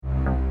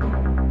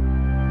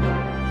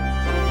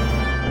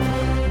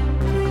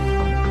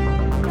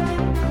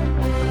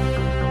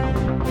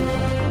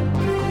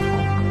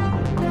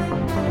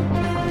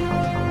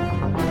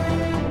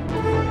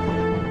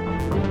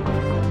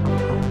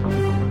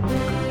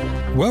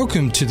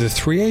Welcome to the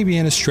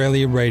 3ABN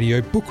Australia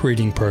radio book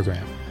reading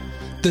program.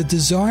 The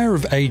Desire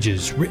of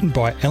Ages, written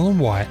by Ellen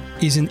White,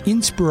 is an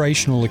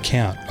inspirational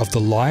account of the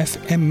life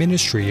and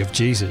ministry of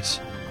Jesus.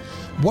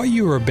 What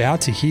you are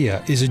about to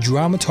hear is a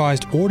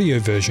dramatised audio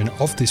version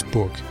of this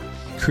book,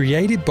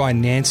 created by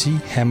Nancy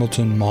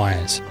Hamilton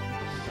Myers.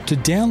 To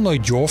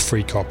download your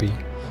free copy,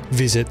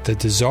 visit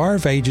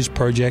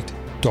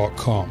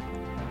thedesireofagesproject.com.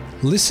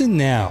 Listen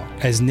now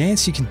as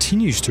Nancy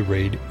continues to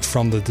read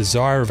from The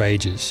Desire of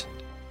Ages.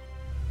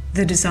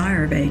 The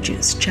Desire of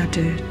Ages,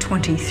 Chapter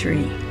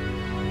 23.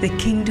 The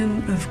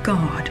Kingdom of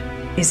God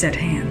is at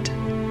hand.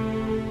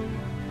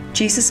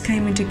 Jesus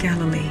came into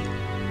Galilee,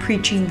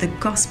 preaching the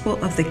gospel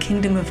of the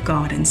kingdom of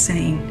God and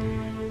saying,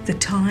 "The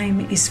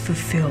time is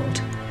fulfilled,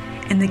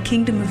 and the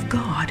kingdom of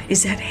God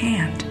is at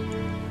hand.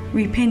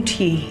 Repent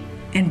ye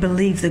and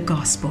believe the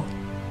gospel."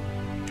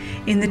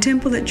 In the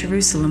temple at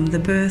Jerusalem, the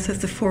birth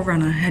of the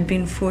forerunner had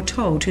been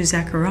foretold to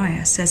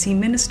Zacharias as he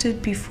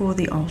ministered before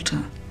the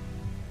altar.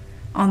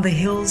 On the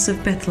hills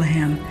of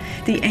Bethlehem,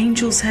 the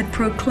angels had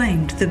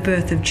proclaimed the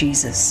birth of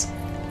Jesus.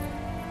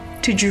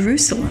 To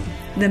Jerusalem,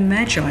 the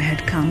Magi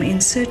had come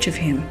in search of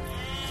him.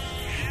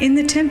 In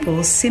the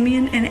temple,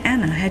 Simeon and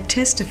Anna had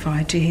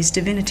testified to his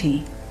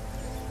divinity.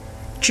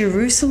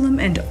 Jerusalem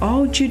and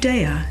all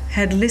Judea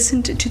had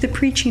listened to the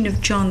preaching of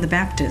John the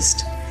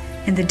Baptist,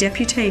 and the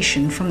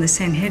deputation from the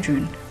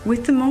Sanhedrin,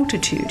 with the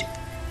multitude,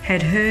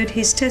 had heard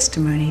his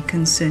testimony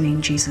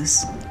concerning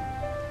Jesus.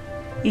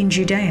 In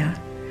Judea,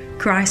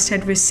 Christ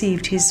had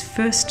received his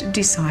first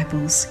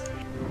disciples.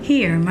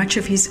 Here, much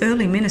of his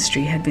early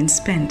ministry had been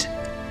spent.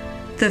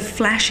 The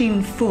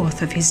flashing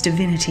forth of his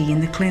divinity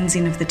in the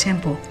cleansing of the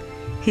temple,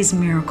 his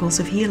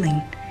miracles of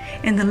healing,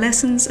 and the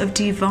lessons of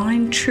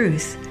divine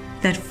truth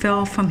that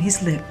fell from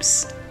his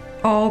lips,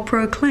 all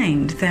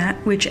proclaimed that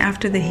which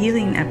after the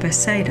healing at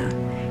Bethsaida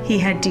he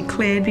had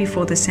declared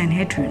before the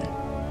Sanhedrin,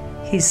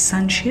 his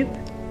sonship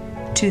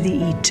to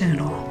the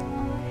eternal.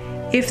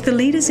 If the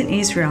leaders in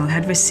Israel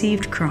had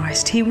received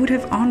Christ, he would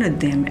have honored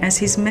them as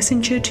his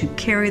messenger to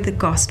carry the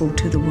gospel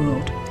to the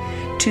world.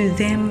 To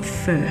them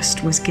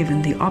first was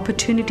given the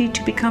opportunity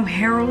to become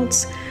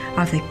heralds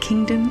of the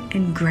kingdom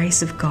and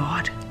grace of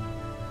God.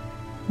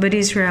 But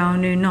Israel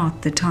knew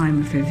not the time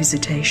of her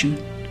visitation.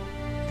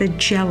 The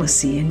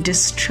jealousy and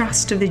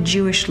distrust of the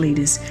Jewish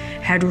leaders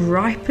had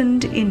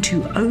ripened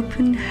into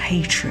open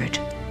hatred,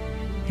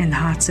 and the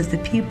hearts of the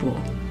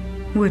people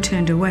were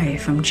turned away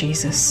from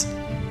Jesus.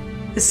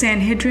 The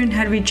Sanhedrin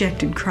had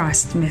rejected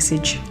Christ's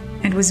message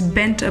and was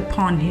bent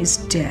upon his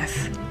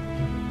death.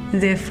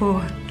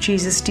 Therefore,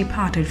 Jesus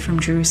departed from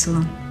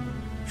Jerusalem,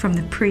 from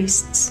the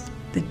priests,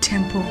 the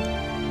temple,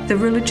 the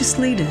religious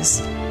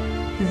leaders,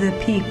 the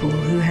people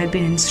who had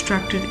been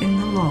instructed in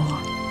the law,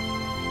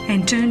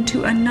 and turned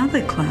to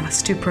another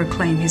class to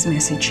proclaim his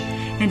message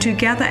and to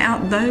gather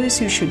out those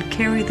who should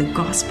carry the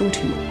gospel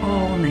to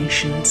all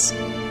nations.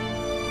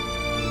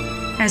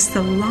 As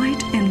the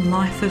light and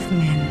life of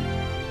men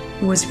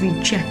was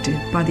rejected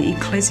by the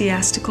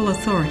ecclesiastical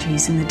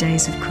authorities in the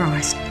days of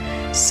Christ,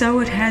 so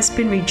it has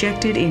been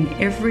rejected in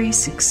every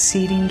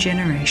succeeding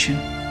generation.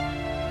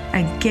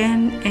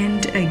 Again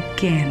and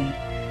again,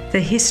 the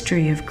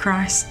history of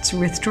Christ's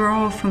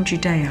withdrawal from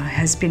Judea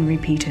has been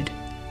repeated.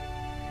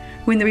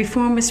 When the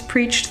Reformers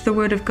preached the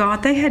word of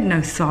God, they had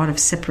no thought of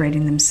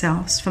separating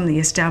themselves from the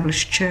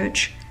established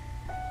church,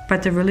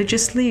 but the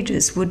religious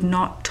leaders would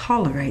not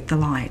tolerate the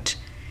light,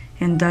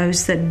 and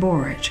those that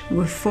bore it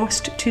were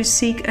forced to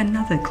seek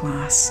another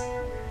class,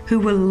 who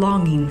were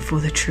longing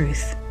for the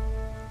truth.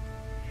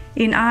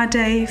 In our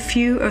day,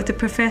 few of the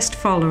professed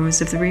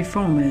followers of the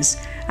Reformers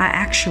are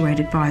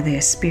actuated by their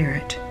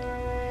spirit.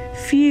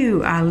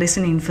 Few are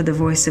listening for the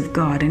voice of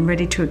God and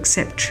ready to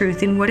accept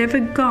truth in whatever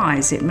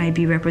guise it may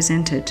be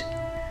represented.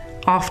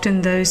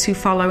 Often those who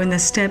follow in the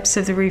steps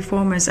of the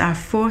Reformers are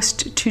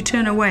forced to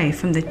turn away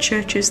from the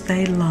churches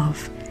they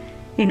love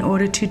in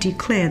order to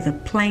declare the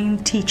plain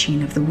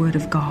teaching of the Word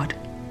of God.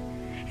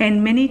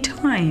 And many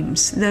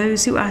times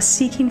those who are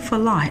seeking for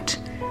light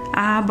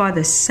are by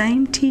the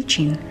same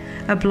teaching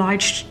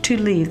obliged to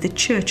leave the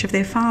church of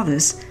their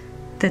fathers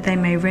that they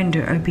may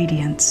render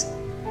obedience.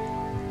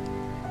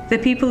 The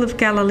people of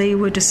Galilee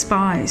were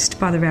despised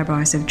by the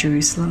rabbis of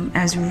Jerusalem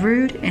as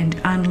rude and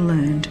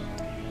unlearned,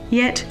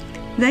 yet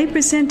they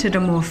presented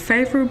a more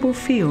favorable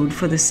field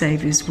for the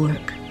Saviour's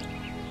work.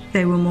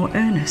 They were more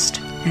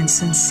earnest and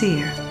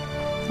sincere,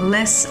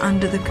 less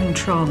under the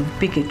control of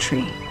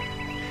bigotry.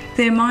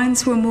 Their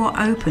minds were more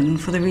open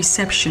for the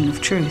reception of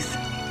truth.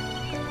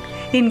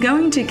 In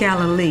going to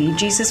Galilee,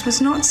 Jesus was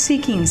not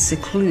seeking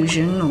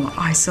seclusion or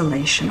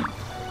isolation.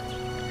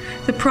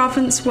 The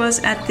province was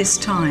at this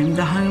time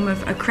the home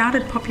of a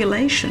crowded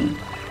population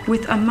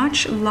with a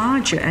much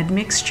larger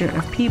admixture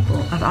of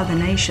people of other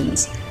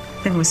nations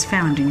than was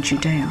found in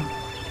Judea.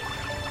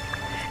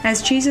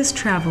 As Jesus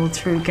traveled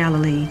through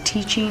Galilee,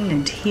 teaching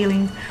and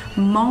healing,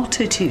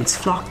 multitudes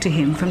flocked to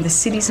him from the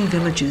cities and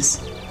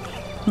villages.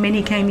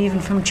 Many came even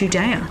from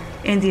Judea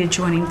and the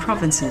adjoining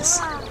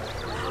provinces.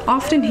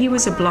 Often he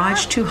was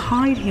obliged to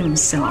hide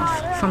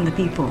himself from the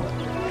people.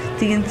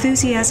 the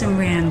enthusiasm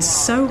ran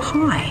so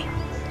high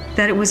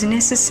that it was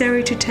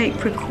necessary to take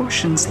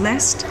precautions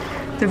lest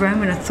the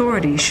Roman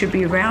authorities should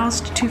be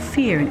roused to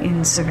fear an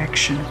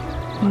insurrection.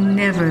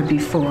 Never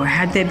before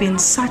had there been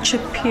such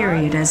a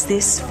period as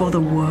this for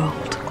the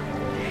world.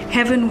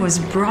 Heaven was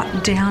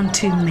brought down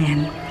to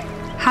men,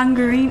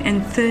 hungering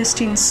and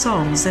thirsting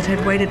souls that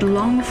had waited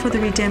long for the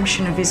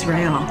redemption of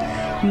Israel,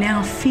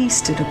 now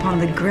feasted upon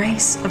the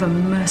grace of a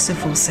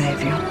merciful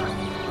Saviour.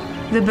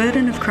 The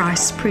burden of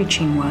Christ's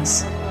preaching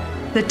was,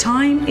 "The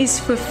time is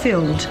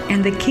fulfilled,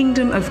 and the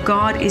kingdom of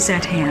God is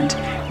at hand.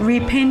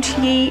 Repent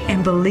ye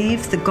and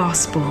believe the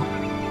gospel."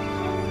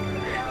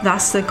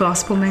 Thus the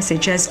gospel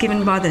message, as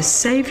given by the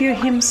Saviour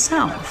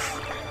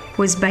himself,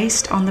 was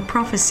based on the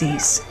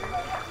prophecies.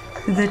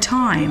 The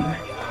time,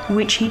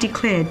 which he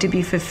declared to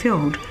be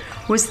fulfilled,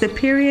 was the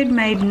period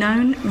made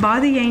known by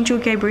the angel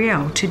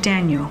Gabriel to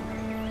Daniel.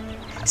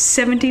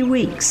 70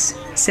 weeks,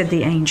 said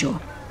the angel,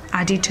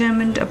 are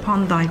determined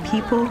upon thy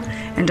people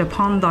and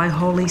upon thy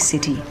holy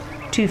city,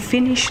 to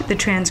finish the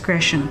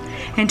transgression,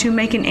 and to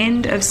make an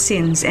end of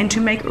sins, and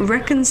to make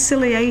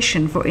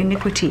reconciliation for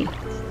iniquity,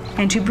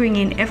 and to bring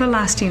in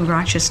everlasting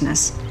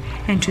righteousness,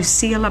 and to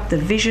seal up the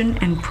vision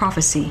and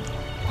prophecy,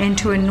 and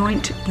to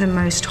anoint the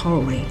most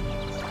holy.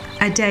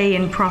 A day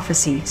in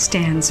prophecy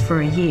stands for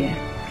a year.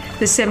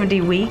 The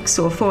 70 weeks,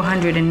 or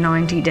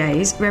 490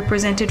 days,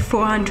 represented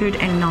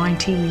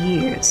 490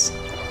 years.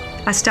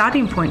 A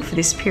starting point for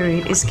this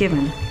period is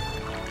given.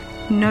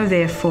 Know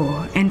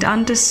therefore and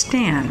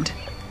understand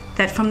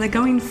that from the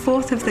going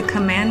forth of the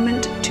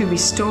commandment to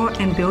restore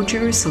and build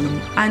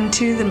Jerusalem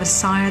unto the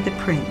Messiah the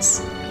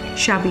Prince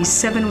shall be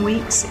 7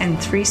 weeks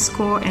and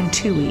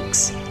 62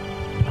 weeks,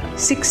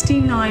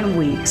 69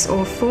 weeks,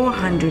 or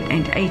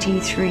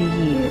 483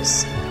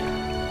 years.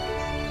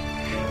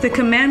 The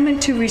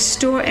commandment to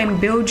restore and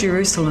build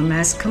Jerusalem,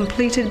 as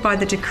completed by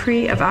the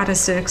decree of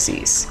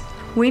Artaxerxes,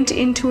 went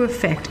into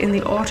effect in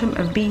the autumn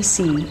of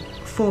BC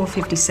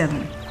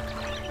 457.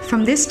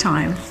 From this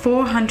time,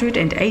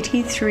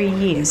 483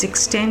 years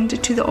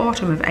extend to the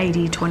autumn of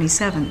AD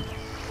 27.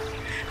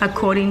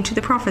 According to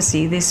the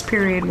prophecy, this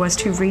period was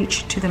to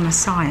reach to the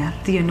Messiah,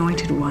 the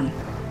Anointed One.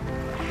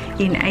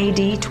 In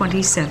AD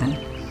 27,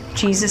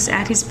 Jesus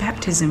at his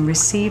baptism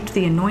received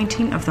the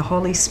anointing of the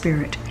Holy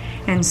Spirit,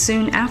 and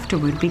soon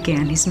afterward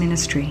began his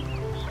ministry.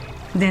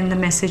 Then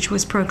the message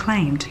was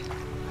proclaimed,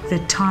 "The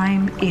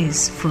time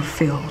is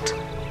fulfilled."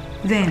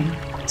 Then,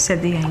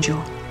 said the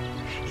angel,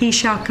 "He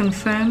shall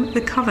confirm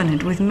the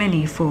covenant with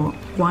many for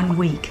 1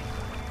 week,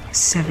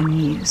 7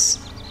 years."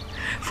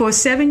 For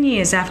 7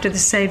 years after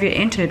the Saviour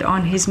entered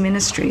on his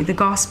ministry,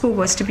 the gospel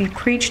was to be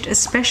preached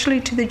especially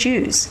to the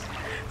Jews,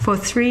 for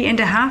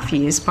 3.5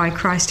 years by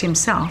Christ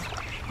himself,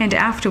 and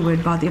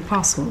afterward by the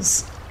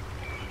apostles.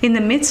 In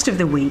the midst of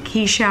the week,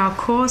 he shall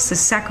cause the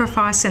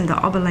sacrifice and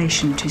the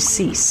oblation to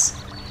cease.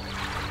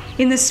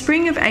 In the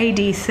spring of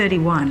AD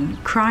 31,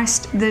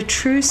 Christ, the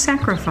true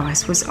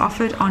sacrifice, was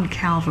offered on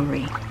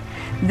Calvary.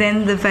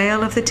 Then the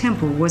veil of the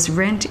temple was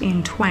rent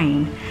in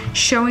twain,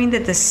 showing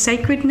that the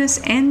sacredness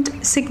and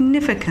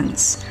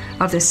significance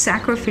of the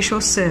sacrificial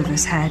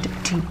service had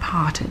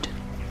departed.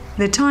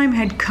 The time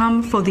had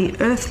come for the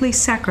earthly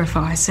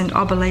sacrifice and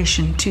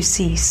oblation to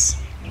cease.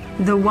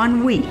 The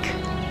 1 week,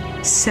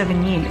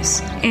 7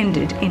 years,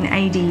 ended in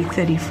AD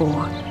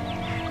 34.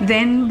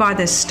 Then, by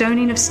the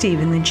stoning of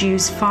Stephen, the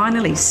Jews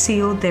finally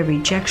sealed their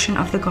rejection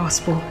of the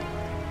gospel.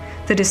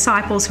 The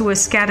disciples who were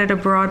scattered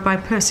abroad by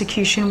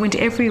persecution went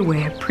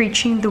everywhere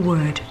preaching the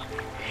word.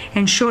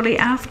 And shortly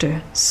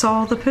after,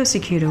 Saul the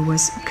persecutor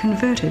was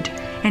converted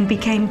and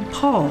became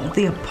Paul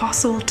the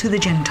apostle to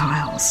the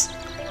Gentiles.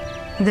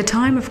 The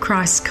time of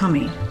Christ's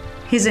coming,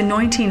 his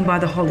anointing by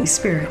the Holy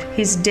Spirit,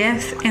 his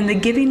death, and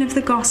the giving of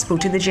the gospel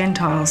to the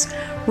Gentiles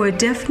were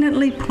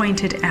definitely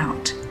pointed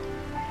out.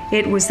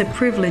 It was the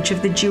privilege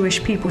of the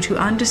Jewish people to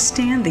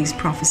understand these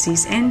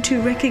prophecies and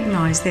to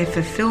recognize their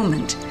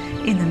fulfillment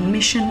in the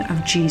mission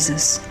of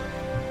Jesus.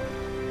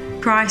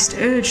 Christ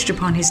urged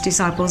upon his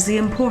disciples the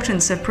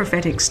importance of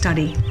prophetic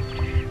study.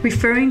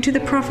 Referring to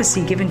the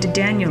prophecy given to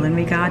Daniel in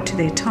regard to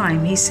their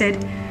time, he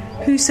said,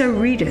 "Whoso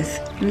readeth,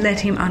 let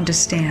him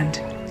understand."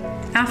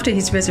 After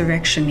his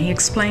resurrection, he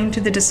explained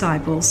to the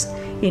disciples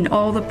in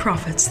all the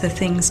prophets the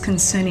things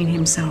concerning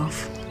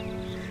himself.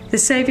 The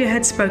Saviour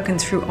had spoken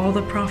through all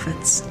the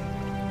prophets.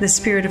 The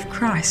Spirit of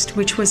Christ,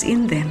 which was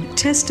in them,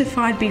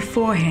 testified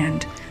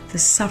beforehand the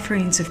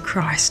sufferings of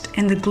Christ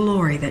and the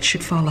glory that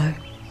should follow.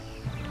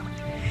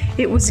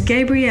 It was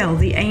Gabriel,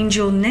 the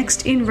angel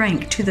next in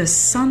rank to the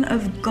Son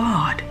of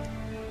God,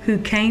 who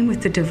came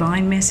with the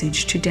divine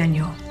message to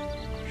Daniel.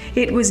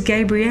 It was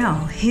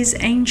Gabriel, his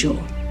angel,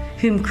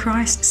 whom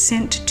Christ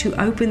sent to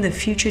open the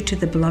future to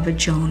the beloved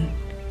John.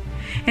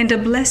 And a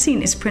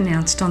blessing is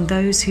pronounced on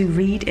those who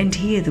read and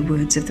hear the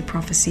words of the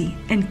prophecy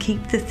and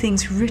keep the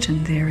things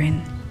written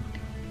therein.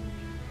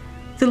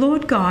 The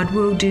Lord God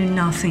will do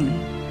nothing,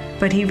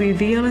 but he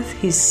revealeth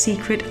his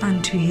secret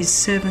unto his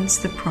servants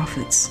the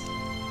prophets.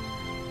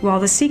 While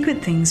the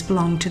secret things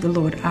belong to the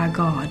Lord our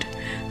God,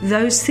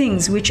 those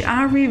things which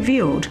are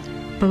revealed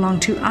belong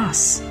to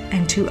us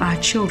and to our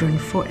children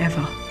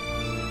forever.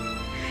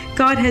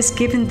 God has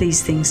given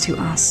these things to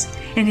us,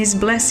 and His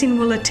blessing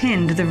will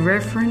attend the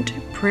reverent,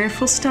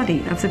 prayerful study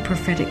of the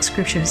prophetic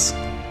scriptures.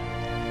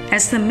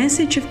 As the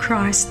message of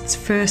Christ's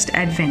first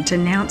advent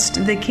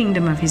announced the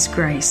kingdom of His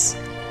grace,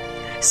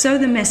 so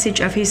the message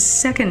of His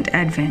second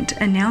advent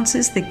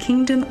announces the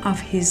kingdom of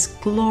His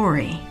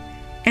glory.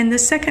 And the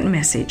second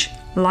message,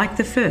 like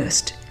the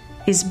first,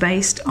 is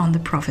based on the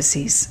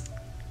prophecies.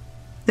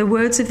 The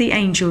words of the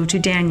angel to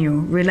Daniel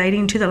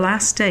relating to the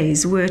last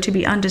days were to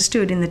be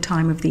understood in the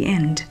time of the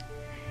end.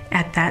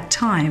 At that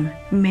time,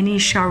 many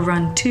shall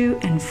run to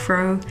and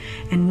fro,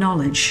 and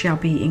knowledge shall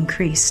be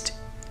increased.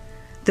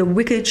 The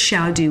wicked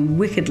shall do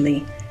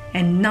wickedly,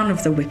 and none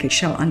of the wicked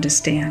shall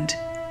understand,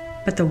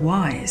 but the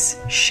wise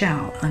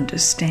shall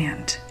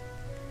understand.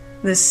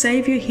 The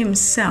Saviour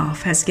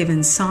Himself has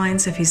given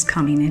signs of His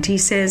coming, and He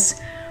says,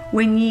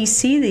 "When ye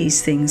see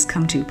these things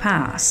come to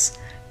pass,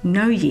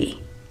 know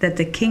ye that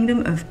the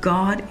kingdom of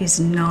God is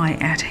nigh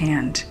at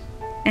hand.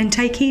 And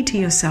take heed to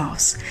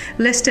yourselves,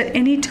 lest at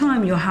any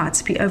time your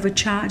hearts be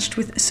overcharged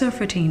with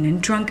surfeiting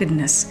and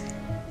drunkenness,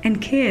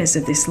 and cares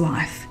of this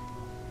life,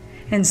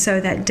 and so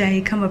that day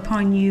come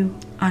upon you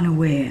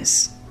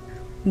unawares.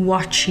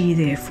 Watch ye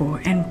therefore,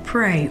 and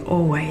pray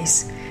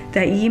always,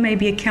 that ye may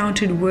be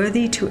accounted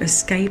worthy to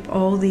escape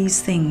all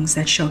these things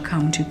that shall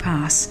come to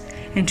pass,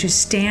 and to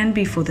stand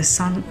before the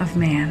Son of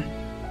Man."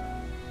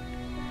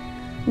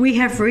 We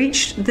have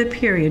reached the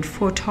period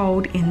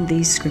foretold in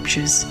these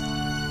scriptures.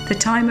 The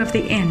time of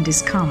the end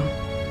is come.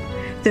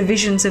 The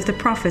visions of the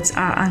prophets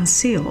are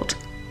unsealed,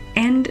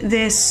 and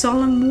their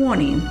solemn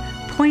warning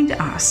point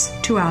us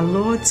to our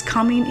Lord's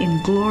coming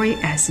in glory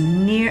as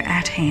near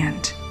at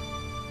hand.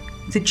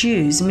 The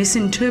Jews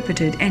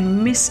misinterpreted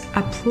and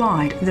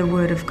misapplied the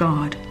word of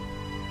God,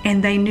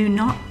 and they knew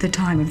not the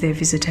time of their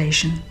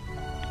visitation.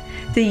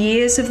 The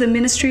years of the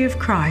ministry of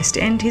Christ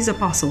and His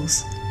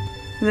apostles,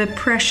 the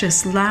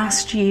precious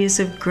last years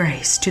of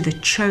grace to the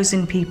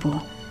chosen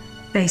people,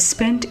 they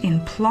spent in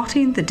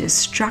plotting the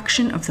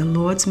destruction of the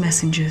Lord's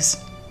messengers.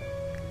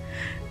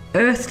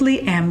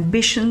 Earthly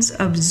ambitions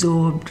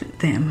absorbed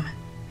them,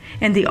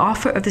 and the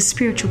offer of the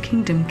spiritual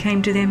kingdom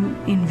came to them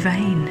in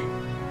vain.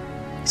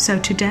 So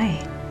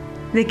today,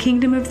 the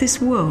kingdom of this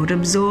world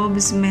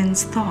absorbs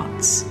men's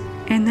thoughts,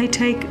 and they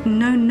take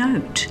no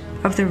note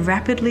of the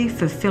rapidly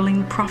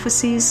fulfilling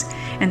prophecies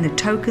and the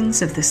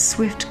tokens of the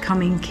swift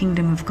coming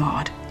kingdom of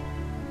God.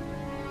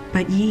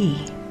 But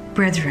ye,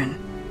 brethren,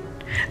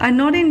 are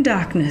not in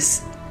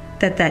darkness,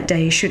 that that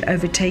day should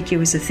overtake you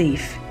as a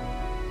thief.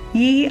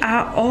 Ye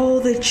are all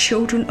the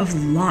children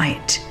of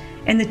light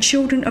and the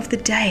children of the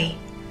day.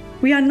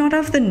 We are not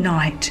of the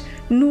night,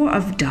 nor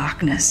of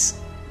darkness.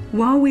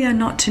 While we are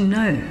not to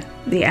know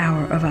the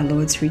hour of our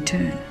Lord's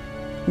return,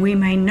 we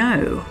may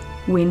know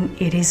when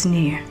it is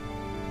near.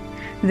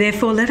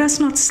 Therefore let us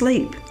not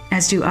sleep,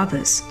 as do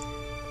others,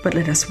 but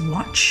let us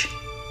watch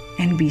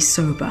and be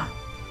sober.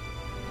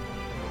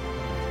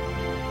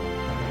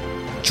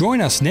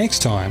 Join us next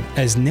time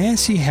as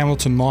Nancy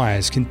Hamilton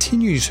Myers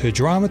continues her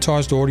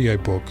dramatised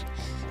audiobook,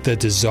 The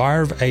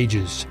Desire of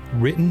Ages,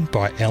 written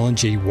by Ellen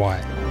G.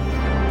 White.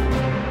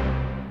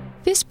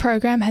 This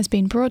program has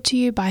been brought to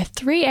you by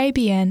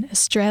 3ABN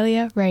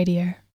Australia Radio.